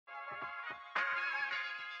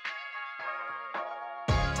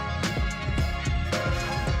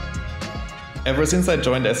Ever since I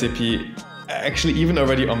joined SAP, actually even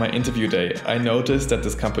already on my interview day, I noticed that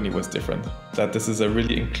this company was different, that this is a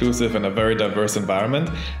really inclusive and a very diverse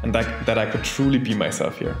environment, and that I could truly be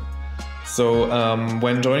myself here. So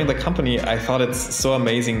when joining the company, I thought it's so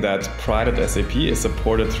amazing that Pride at SAP is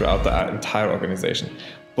supported throughout the entire organization,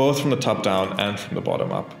 both from the top down and from the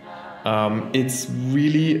bottom up. It's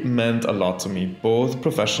really meant a lot to me, both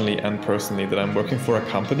professionally and personally, that I'm working for a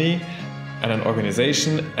company and an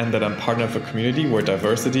organization, and that I'm part of a community where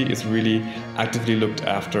diversity is really actively looked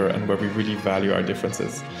after and where we really value our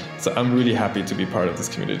differences. So I'm really happy to be part of this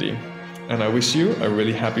community. And I wish you a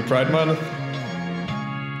really happy Pride Month.